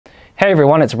Hey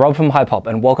everyone, it's Rob from Hypop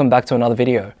and welcome back to another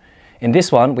video. In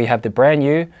this one, we have the brand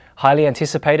new, highly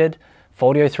anticipated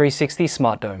Foldio360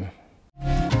 Smart Dome.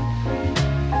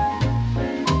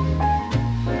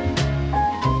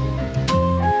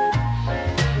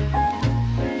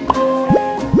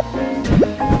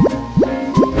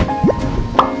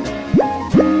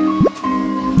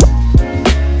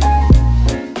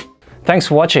 Thanks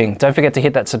for watching. Don't forget to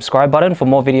hit that subscribe button for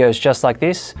more videos just like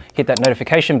this. Hit that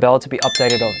notification bell to be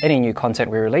updated of any new content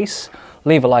we release.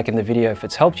 Leave a like in the video if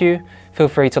it's helped you. Feel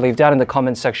free to leave down in the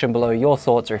comments section below your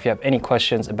thoughts or if you have any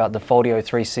questions about the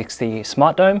Foldio360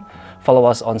 Smart Dome. Follow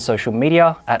us on social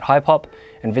media at Hypop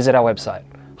and visit our website,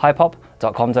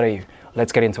 hypop.com.au.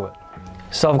 Let's get into it.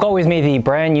 So I've got with me the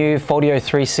brand new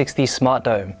Foldio360 Smart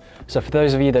Dome. So for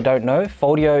those of you that don't know,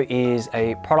 Foldio is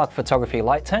a product photography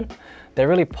light tent. They're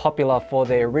really popular for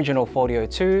their original Foldio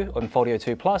 2 and Foldio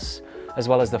 2 Plus, as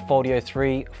well as the Foldio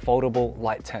 3 foldable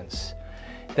light tents.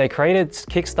 They created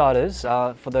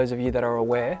Kickstarters, for those of you that are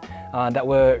aware, that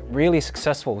were really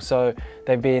successful. So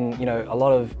they've been, a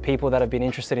lot of people that have been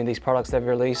interested in these products they've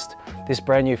released. This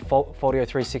brand new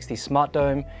Foldio360 Smart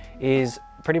Dome is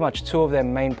pretty much two of their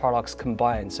main products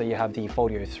combined. So you have the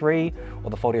Foldio 3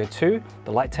 or the Foldio 2,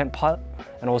 the light tent part,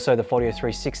 and also the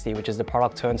Foldio360, which is the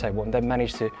product turntable. And they've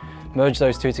managed to merge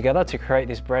those two together to create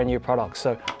this brand new product.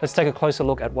 So let's take a closer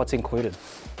look at what's included.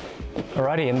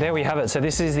 Alrighty, and there we have it. So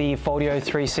this is the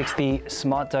Foldio360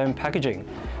 Smart Dome packaging.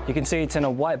 You can see it's in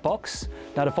a white box.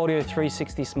 Now the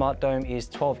Foldio360 Smart Dome is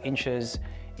 12 inches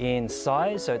in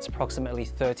size, so it's approximately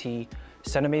 30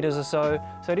 centimeters or so.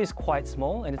 So it is quite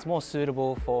small and it's more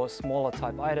suitable for smaller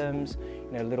type items,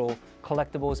 little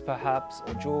collectibles perhaps,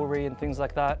 or jewelry and things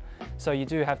like that. So you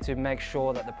do have to make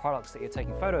sure that the products that you're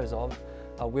taking photos of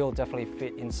will definitely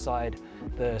fit inside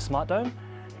the Smart Dome.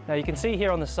 Now you can see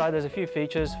here on the side there's a few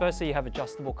features. Firstly, you have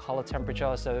adjustable color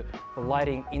temperature, so the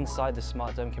lighting inside the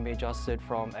Smart Dome can be adjusted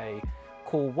from a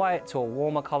cool white to a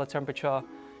warmer color temperature.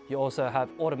 You also have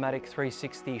automatic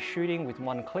 360 shooting with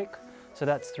one click. So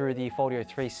that's through the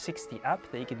Foldio360 app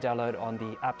that you can download on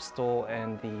the App Store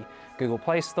and the Google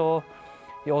Play Store.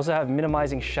 You also have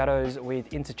minimizing shadows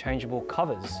with interchangeable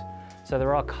covers. So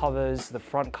there are covers, the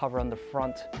front cover on the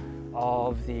front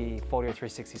of the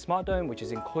Foldio360 Smart Dome, which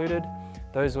is included.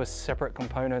 Those were separate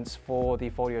components for the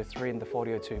Foldio 3 and the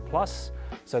Foldio 2 Plus.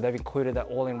 So they've included that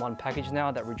all in one package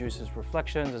now that reduces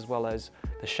reflections as well as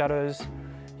the shadows.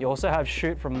 You also have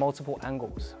shoot from multiple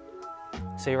angles.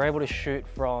 So you're able to shoot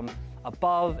from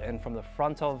above and from the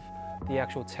front of the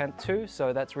actual tent too.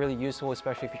 So that's really useful,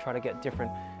 especially if you're trying to get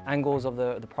different angles of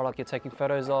the product you're taking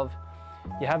photos of.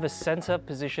 You have a center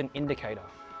position indicator.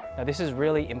 Now this is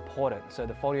really important. So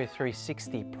the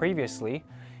Foldio360 previously,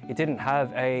 it didn't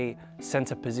have a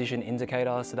center position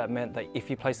indicator. So that meant that if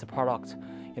you place the product,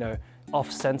 off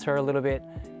center a little bit,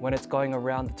 when it's going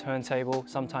around the turntable,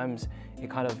 sometimes it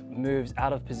kind of moves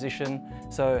out of position.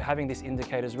 So having this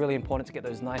indicator is really important to get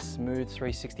those nice smooth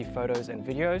 360 photos and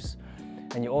videos.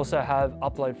 And you also have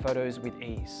upload photos with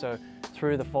ease. So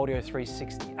through the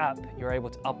Foldio360 app, you're able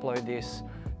to upload this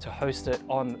to host it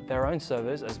on their own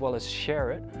servers as well as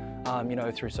share it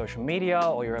through social media,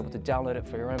 or you're able to download it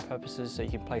for your own purposes so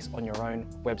you can place on your own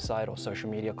website or social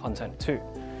media content too.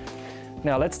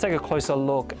 Now let's take a closer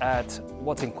look at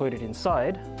what's included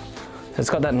inside. So it's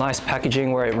got that nice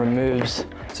packaging where it removes,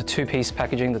 it's a two-piece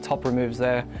packaging, the top removes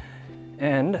there.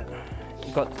 And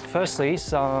you've got firstly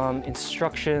some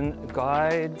instruction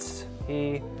guides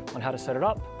here on how to set it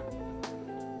up.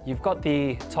 You've got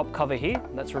the top cover here,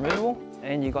 that's removable,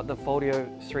 and you've got the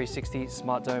Foldio360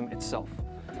 Smart Dome itself.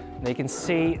 Now you can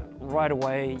see right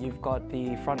away you've got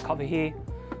the front cover here.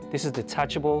 This is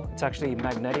detachable, it's actually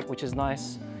magnetic, which is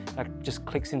nice. That just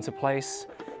clicks into place,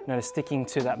 sticking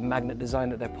to that magnet design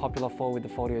that they're popular for with the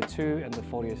Foldio 2 and the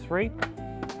Foldio 3.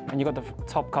 And you've got the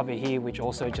top cover here, which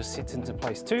also just sits into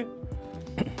place too.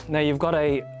 Now you've got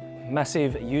a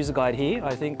massive user guide here.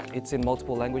 I think it's in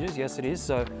multiple languages. Yes, it is.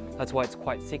 So that's why it's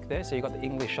quite thick there. So you've got the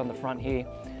English on the front here.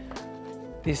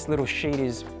 This little sheet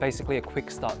is basically a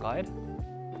quick start guide.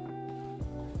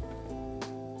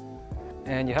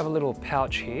 And you have a little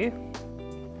pouch here.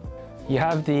 You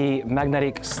have the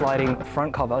magnetic sliding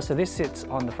front cover. So this sits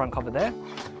on the front cover there.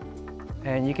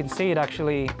 And you can see it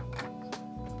actually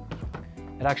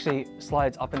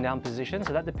slides up and down position.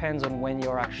 So that depends on when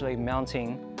you're actually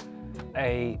mounting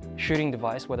a shooting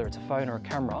device, whether it's a phone or a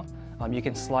camera. You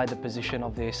can slide the position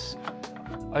of this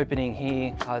opening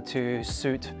here to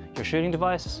suit your shooting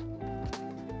device.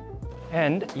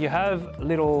 And you have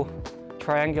little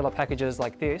triangular packages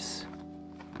like this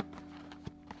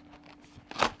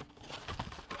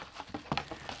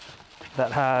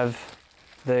that have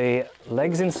the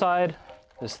legs inside.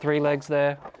 There's 3 legs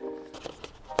there.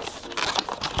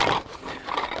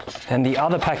 And the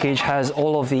other package has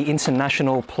all of the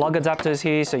international plug adapters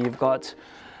here. So you've got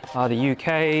the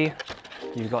UK,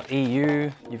 you've got EU,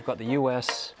 you've got the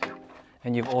US,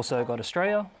 and you've also got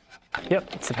Australia.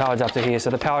 Yep, it's the power adapter here. So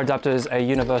the power adapter is a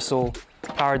universal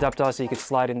power adapter, so you could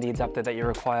slide in the adapter that you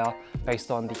require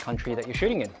based on the country that you're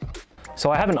shooting in. So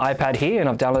I have an iPad here and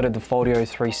I've downloaded the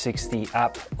Foldio360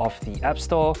 app off the App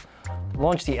Store.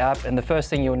 Launch the app, and the first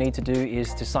thing you'll need to do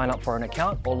is to sign up for an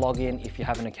account or log in if you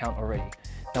have an account already.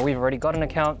 Now we've already got an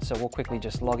account, so we'll quickly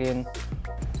just log in.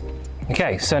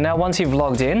 Okay, so now once you've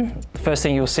logged in, the first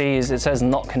thing you'll see is it says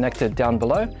not connected down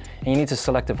below, and you need to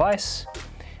select device,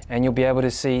 and you'll be able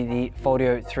to see the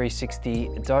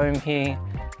Foldio360 Dome here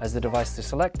as the device to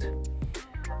select.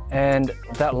 And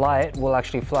that light will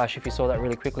actually flash. If you saw that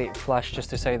really quickly, it flashed just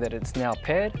to say that it's now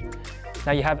paired.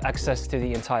 Now you have access to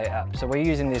the entire app. So we're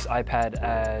using this iPad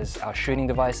as our shooting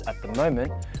device at the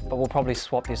moment, but we'll probably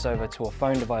swap this over to a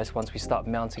phone device once we start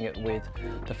mounting it with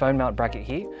the phone mount bracket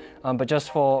here. But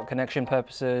just for connection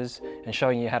purposes and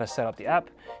showing you how to set up the app,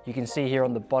 you can see here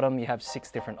on the bottom, you have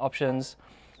 6 different options.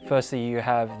 Firstly, you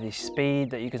have the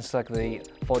speed that you can select the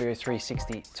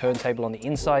Foldio360 turntable on the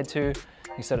inside to.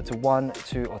 You set it to 1,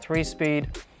 2, or 3 speed.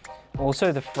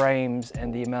 Also the frames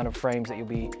and the amount of frames that you'll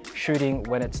be shooting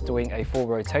when it's doing a full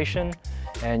rotation.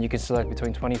 And you can select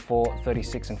between 24,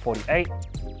 36, and 48.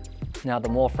 Now, the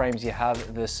more frames you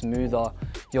have, the smoother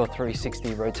your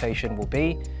 360 rotation will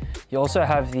be. You also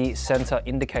have the center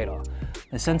indicator.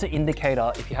 The center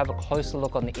indicator, if you have a closer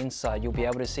look on the inside, you'll be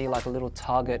able to see like a little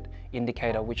target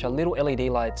indicator, which are little LED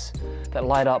lights that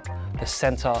light up the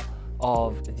center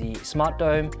of the Smart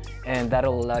Dome, and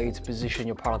that'll allow you to position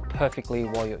your product perfectly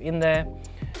while you're in there.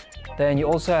 Then you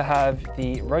also have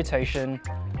the rotation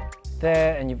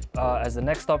there, and you've as the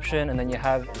next option, and then you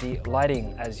have the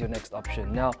lighting as your next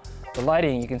option. Now, the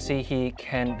lighting you can see here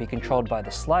can be controlled by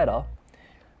the slider,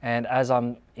 and as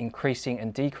I'm increasing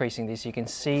and decreasing this, you can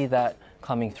see that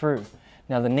coming through.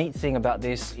 Now, the neat thing about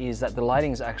this is that the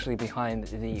lighting is actually behind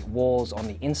the walls on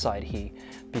the inside here,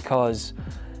 because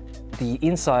the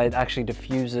inside actually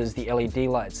diffuses the LED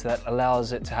lights. That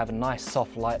allows it to have a nice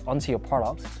soft light onto your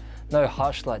product. No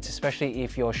harsh lights, especially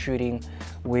if you're shooting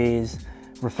with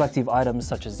reflective items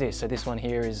such as this. So this one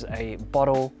here is a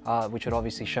bottle, which would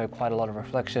obviously show quite a lot of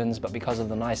reflections, but because of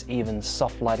the nice even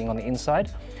soft lighting on the inside,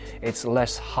 it's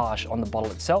less harsh on the bottle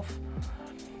itself.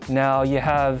 Now you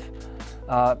have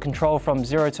control from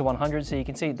 0 to 100, so you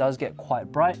can see it does get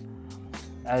quite bright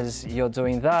as you're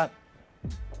doing that.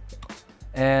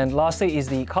 And lastly is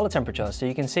the color temperature. So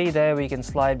you can see there we can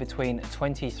slide between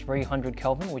 2300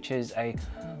 Kelvin, which is a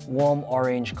warm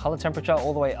orange color temperature,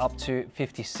 all the way up to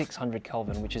 5600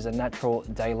 Kelvin, which is a natural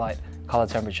daylight color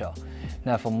temperature.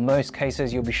 Now, for most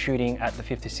cases, you'll be shooting at the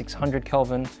 5600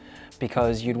 Kelvin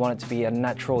because you'd want it to be a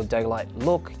natural daylight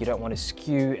look. You don't want to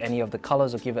skew any of the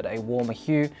colors or give it a warmer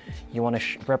hue. You want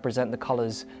to represent the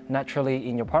colors naturally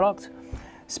in your product.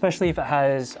 Especially if it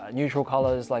has neutral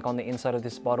colors, like on the inside of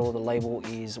this bottle, the label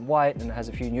is white and it has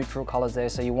a few neutral colors there.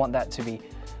 So you want that to be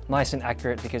nice and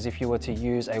accurate, because if you were to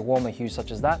use a warmer hue such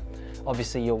as that,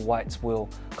 obviously your whites will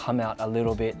come out a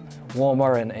little bit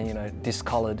warmer and you know,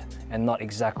 discolored and not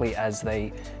exactly as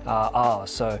they are.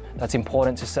 So that's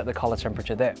important to set the color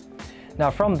temperature there.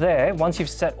 Now from there, once you've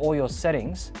set all your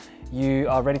settings, you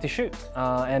are ready to shoot.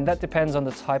 And that depends on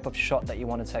the type of shot that you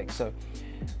want to take. So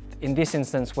in this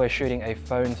instance, we're shooting a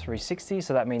phone 360,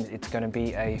 so that means it's going to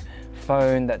be a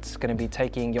phone that's going to be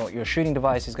taking, your shooting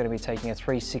device is going to be taking a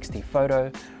 360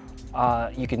 photo.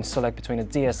 You can select between a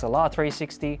DSLR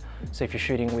 360, so if you're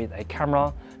shooting with a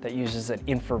camera that uses an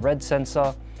infrared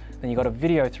sensor, then you've got a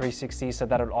video 360, so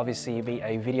that'll obviously be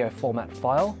a video format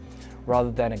file rather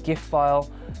than a GIF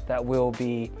file that will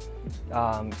be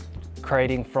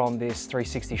creating from this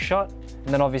 360 shot. And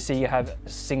then obviously you have a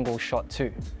single shot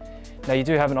too. Now you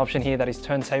do have an option here that is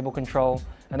turntable control,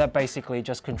 and that basically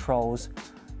just controls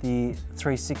the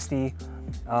 360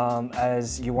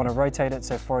 as you want to rotate it.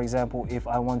 So for example, if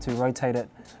I want to rotate it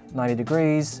 90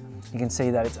 degrees, you can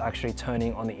see that it's actually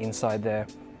turning on the inside there.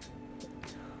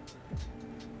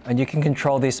 And you can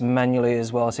control this manually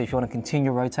as well. So if you want to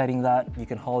continue rotating that, you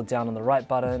can hold down on the right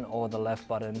button or the left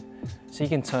button. So you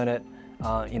can turn it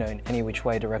you know, in any which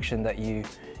way direction that you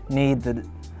need the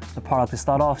product to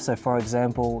start off. So for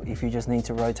example, if you just need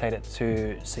to rotate it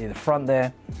to see the front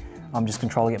there, I'm just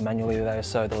controlling it manually there,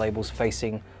 so the label's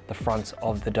facing the front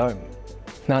of the dome.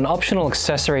 Now, an optional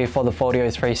accessory for the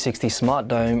Foldio360 Smart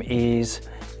Dome is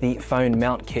the phone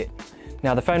mount kit.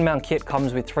 Now the phone mount kit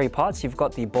comes with 3 parts. You've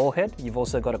got the ball head, you've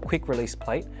also got a quick release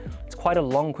plate. It's quite a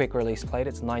long quick release plate,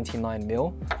 it's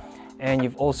 99mm. And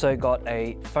you've also got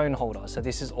a phone holder. So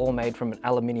this is all made from an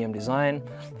aluminium design.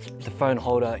 The phone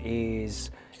holder is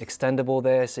extendable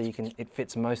there, so it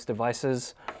fits most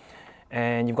devices.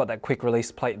 And you've got that quick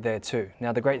release plate there too.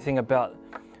 Now the great thing about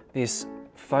this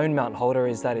phone mount holder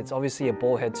is that it's obviously a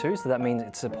ball head too, so that means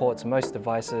it supports most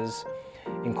devices,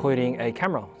 including a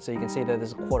camera. So you can see that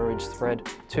there's a 1/4" thread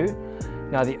too.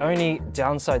 Now the only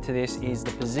downside to this is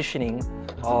the positioning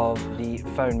of the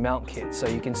phone mount kit. So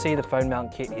you can see the phone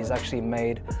mount kit is actually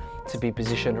made to be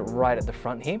positioned right at the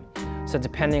front here. So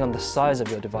depending on the size of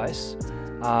your device,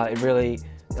 it really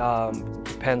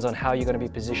depends on how you're going to be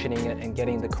positioning it and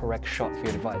getting the correct shot for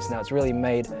your device. Now it's really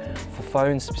made for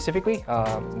phones specifically,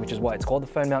 which is why it's called the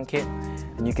phone mount kit.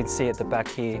 And you can see at the back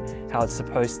here how it's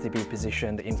supposed to be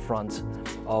positioned in front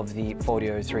of the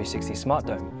Foldio360 Smart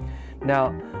Dome.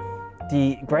 Now,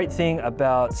 the great thing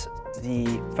about the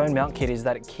phone mount kit is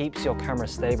that it keeps your camera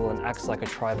stable and acts like a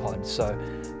tripod. So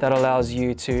that allows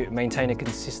you to maintain a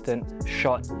consistent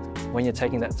shot when you're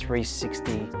taking that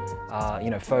 360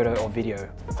 photo or video.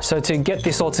 So to get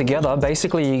this all together,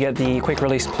 basically you get the quick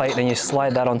release plate and you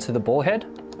slide that onto the ball head.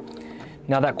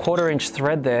 Now that 1/4"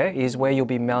 thread there is where you'll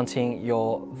be mounting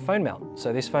your phone mount.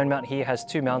 So this phone mount here has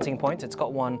 2 mounting points. It's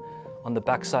got one on the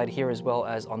back side here as well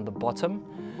as on the bottom.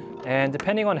 And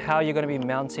depending on how you're going to be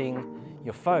mounting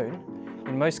your phone,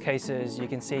 in most cases you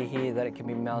can see here that it can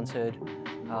be mounted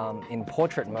in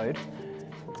portrait mode.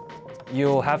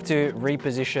 You'll have to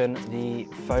reposition the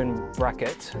phone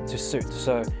bracket to suit.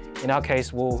 So in our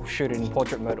case, we'll shoot it in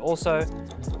portrait mode also.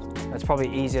 It's probably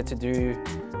easier to do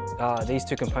these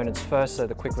 2 components first, so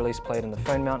the quick release plate and the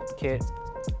phone mount kit.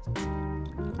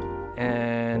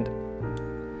 And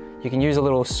you can use a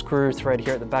little screw thread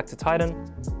here at the back to tighten.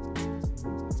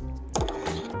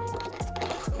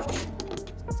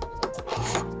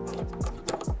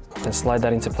 And slide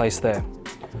that into place there.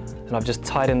 And I've just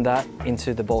tightened that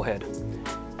into the ball head.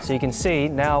 So you can see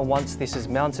now once this is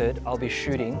mounted, I'll be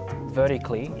shooting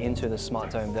vertically into the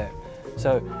Smart Dome there.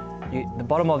 So the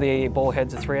bottom of the ball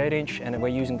head's a 3/8" and we're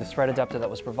using the thread adapter that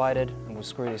was provided, and we'll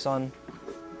screw this on.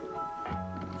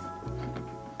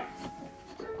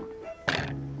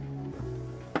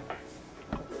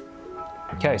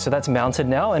 Okay, so that's mounted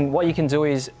now, and what you can do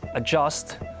is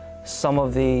adjust some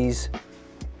of these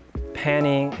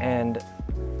panning and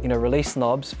release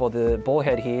knobs for the ball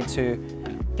head here to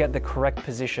get the correct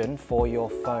position for your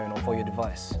phone or for your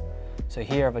device. So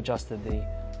here I've adjusted the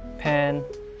pan,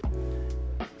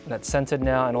 that's centered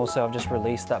now, and also I've just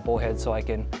released that ball head so I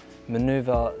can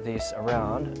maneuver this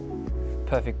around,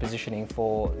 perfect positioning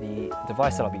for the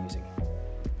device that I'll be using.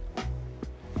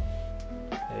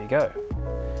 There you go.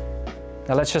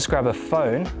 Now let's just grab a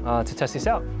phone to test this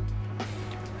out.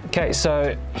 Okay,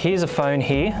 so here's a phone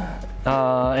here,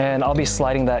 and I'll be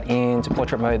sliding that into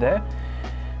portrait mode there.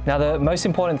 Now the most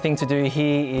important thing to do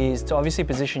here is to obviously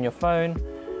position your phone.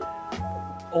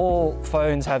 All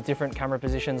phones have different camera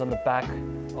positions on the back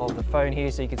of the phone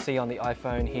here. So you can see on the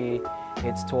iPhone here,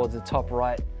 it's towards the top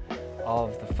right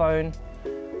of the phone.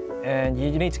 And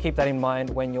you need to keep that in mind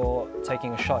when you're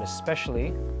taking a shot,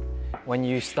 especially when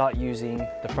you start using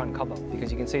the front cover,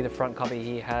 because you can see the front cover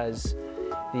here has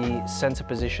the center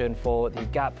position for the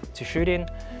gap to shoot in.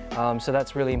 So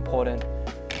that's really important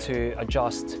to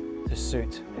adjust to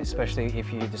suit, especially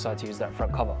if you decide to use that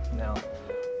front cover. Now,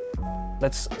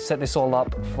 let's set this all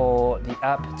up for the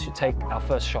app to take our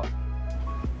first shot.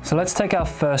 So let's take our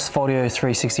first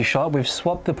Foldio360 shot. We've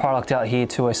swapped the product out here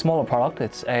to a smaller product.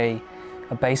 It's a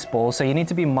baseball, so you need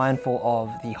to be mindful of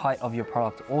the height of your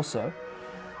product also.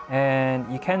 And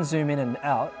you can zoom in and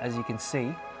out, as you can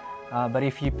see, but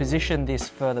if you position this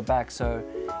further back, so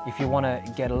if you want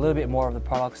to get a little bit more of the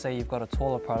product, say you've got a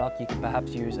taller product, you can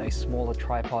perhaps use a smaller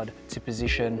tripod to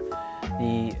position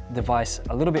the device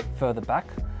a little bit further back.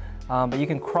 But you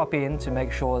can crop in to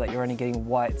make sure that you're only getting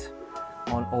white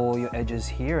on all your edges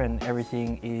here and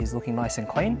everything is looking nice and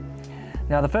clean.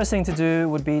 Now the first thing to do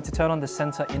would be to turn on the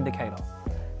center indicator.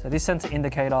 So this center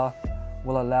indicator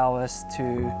will allow us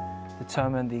to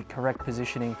determine the correct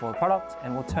positioning for the product,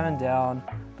 and we'll turn down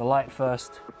the light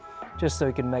first just so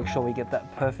we can make sure we get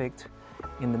that perfect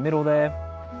in the middle there.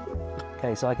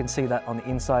 Okay, so I can see that on the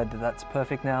inside that's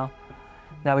perfect now.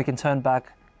 Now we can turn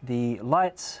back the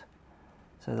lights.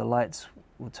 So the lights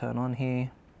will turn on here.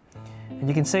 And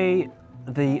you can see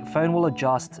the phone will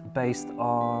adjust based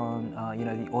on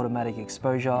the automatic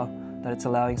exposure that it's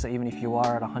allowing. So even if you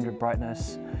are at 100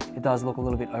 brightness, it does look a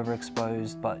little bit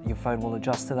overexposed, but your phone will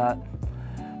adjust to that.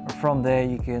 From there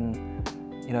you can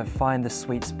find the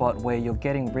sweet spot where you're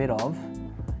getting rid of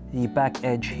the back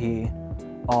edge here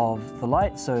of the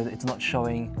light, so it's not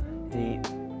showing the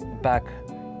back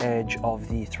edge of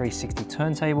the 360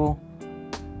 turntable.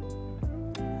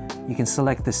 You can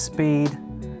select the speed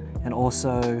and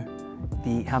also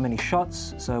the how many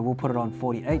shots. So we'll put it on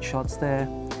 48 shots there.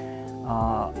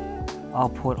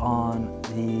 I'll put on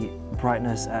the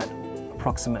brightness at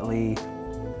approximately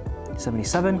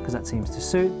 77 because that seems to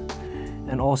suit.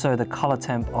 And also the color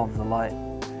temp of the light.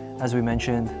 As we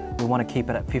mentioned, we want to keep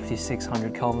it at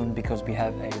 5600 Kelvin because we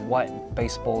have a white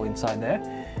base ball inside there.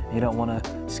 You don't want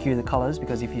to skew the colors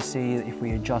because if you see, if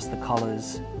we adjust the color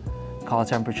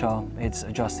temperature, it's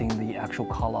adjusting the actual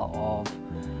color of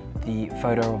the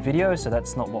photo or video. So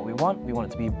that's not what we want. We want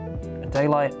it to be a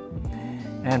daylight.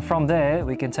 And from there,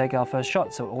 we can take our first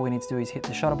shot. So all we need to do is hit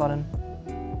the shutter button.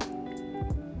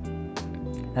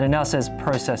 And it now says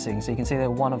processing. So you can see there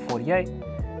 1 of 48,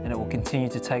 and it will continue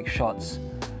to take shots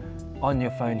on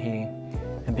your phone here.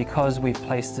 And because we've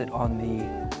placed it on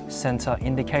the center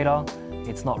indicator,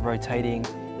 it's not rotating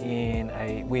in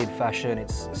a weird fashion.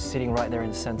 It's sitting right there in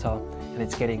the center, and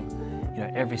it's getting, you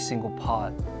know, every single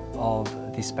part of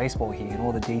this baseball here and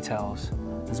all the details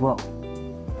as well.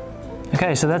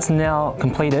 Okay, so that's now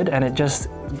completed, and it just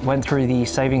went through the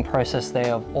saving process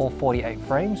there of all 48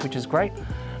 frames, which is great.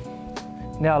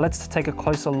 Now let's take a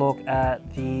closer look at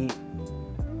the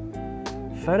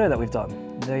photo that we've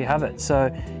done. There you have it.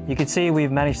 So you can see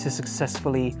we've managed to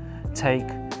successfully take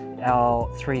our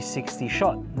 360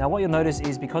 shot. Now what you'll notice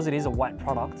is because it is a white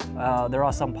product, there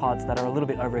are some parts that are a little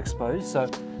bit overexposed. So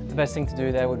the best thing to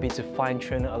do there would be to fine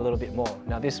tune it a little bit more.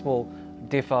 Now this will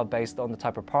differ based on the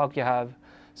type of product you have.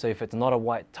 So if it's not a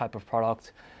white type of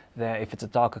product, then if it's a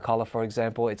darker color, for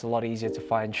example, it's a lot easier to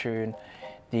fine tune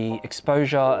the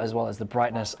exposure as well as the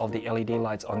brightness of the LED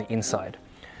lights on the inside.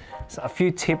 So a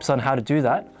few tips on how to do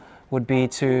that would be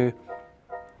to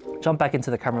jump back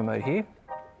into the camera mode here.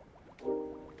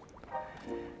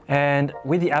 And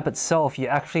with the app itself, you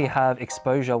actually have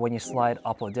exposure when you slide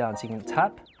up or down. So you can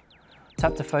tap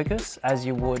to focus as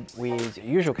you would with your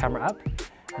usual camera app.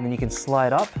 And then you can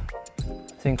slide up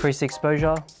to increase the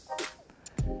exposure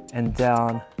and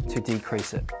down to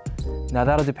decrease it. Now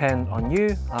that'll depend on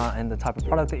you and the type of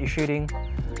product that you're shooting,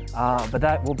 but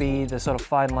that will be the sort of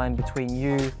fine line between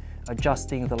you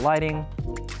adjusting the lighting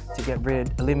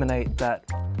to eliminate that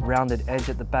rounded edge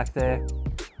at the back there.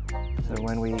 So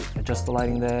when we adjust the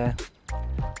lighting there,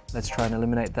 let's try and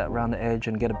eliminate that rounded edge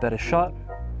and get a better shot.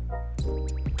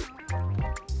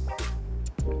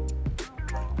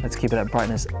 Let's keep it at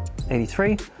brightness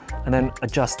 83, and then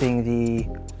adjusting the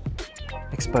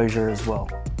exposure as well.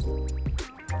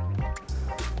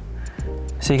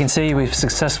 So you can see we've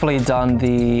successfully done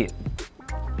the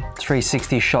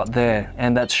 360 shot there,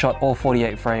 and that's shot all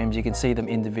 48 frames. You can see them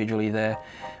individually there,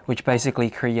 which basically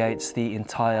creates the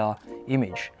entire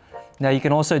image. Now you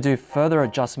can also do further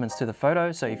adjustments to the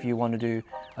photo. So if you want to do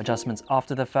adjustments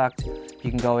after the fact, you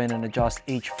can go in and adjust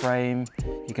each frame.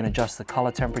 You can adjust the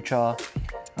color temperature.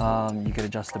 You can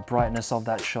adjust the brightness of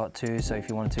that shot too. So if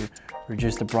you wanted to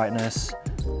reduce the brightness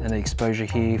and the exposure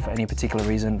here for any particular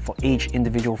reason for each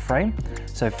individual frame.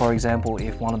 So for example,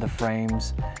 if one of the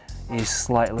frames is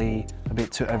slightly a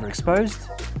bit too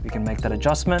overexposed, we can make that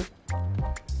adjustment.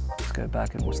 Let's go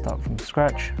back and we'll start from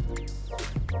scratch.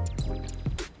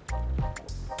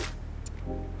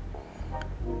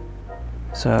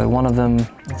 So one of them,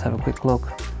 let's have a quick look.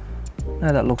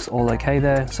 No, that looks all okay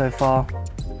there so far.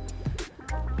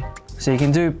 So you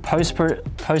can do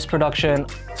post-production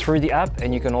through the app,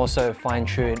 and you can also fine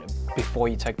tune before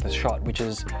you take the shot, which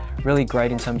is really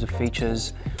great in terms of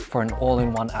features for an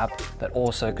all-in-one app that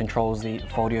also controls the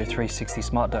Foldio360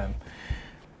 Smart Dome.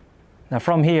 Now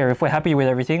from here, if we're happy with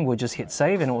everything, we'll just hit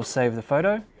save and it will save the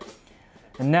photo.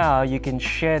 And now you can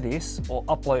share this or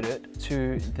upload it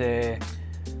to their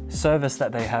service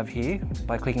that they have here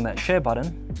by clicking that share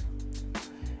button.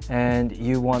 And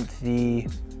you want the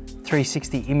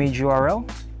 360 image URL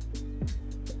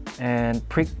and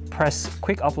press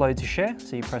quick upload to share.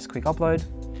 So you press quick upload,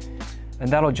 and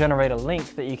that'll generate a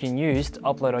link that you can use to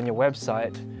upload on your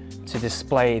website to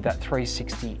display that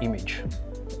 360 image.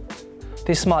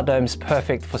 This Smart Dome is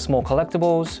perfect for small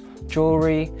collectibles,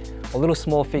 jewelry, or little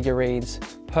small figurines.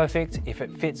 Perfect if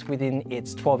it fits within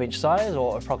its 12-inch size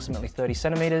or approximately 30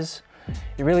 centimeters.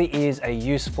 It really is a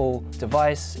useful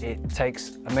device. It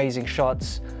takes amazing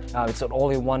shots. It's an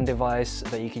all-in-one device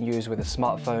that you can use with a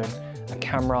smartphone, a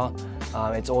camera.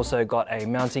 It's also got a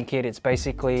mounting kit. It's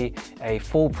basically a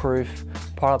foolproof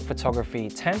product photography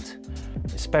tent,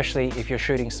 especially if you're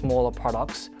shooting smaller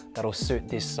products that'll suit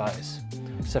this size.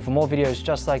 So for more videos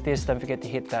just like this, don't forget to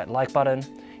hit that like button,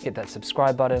 hit that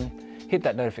subscribe button, hit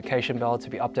that notification bell to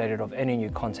be updated of any new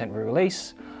content we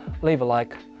release, leave a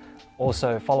like.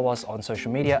 Also follow us on social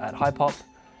media at Hypop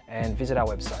and visit our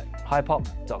website,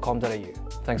 hypop.com.au.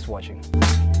 Thanks for watching.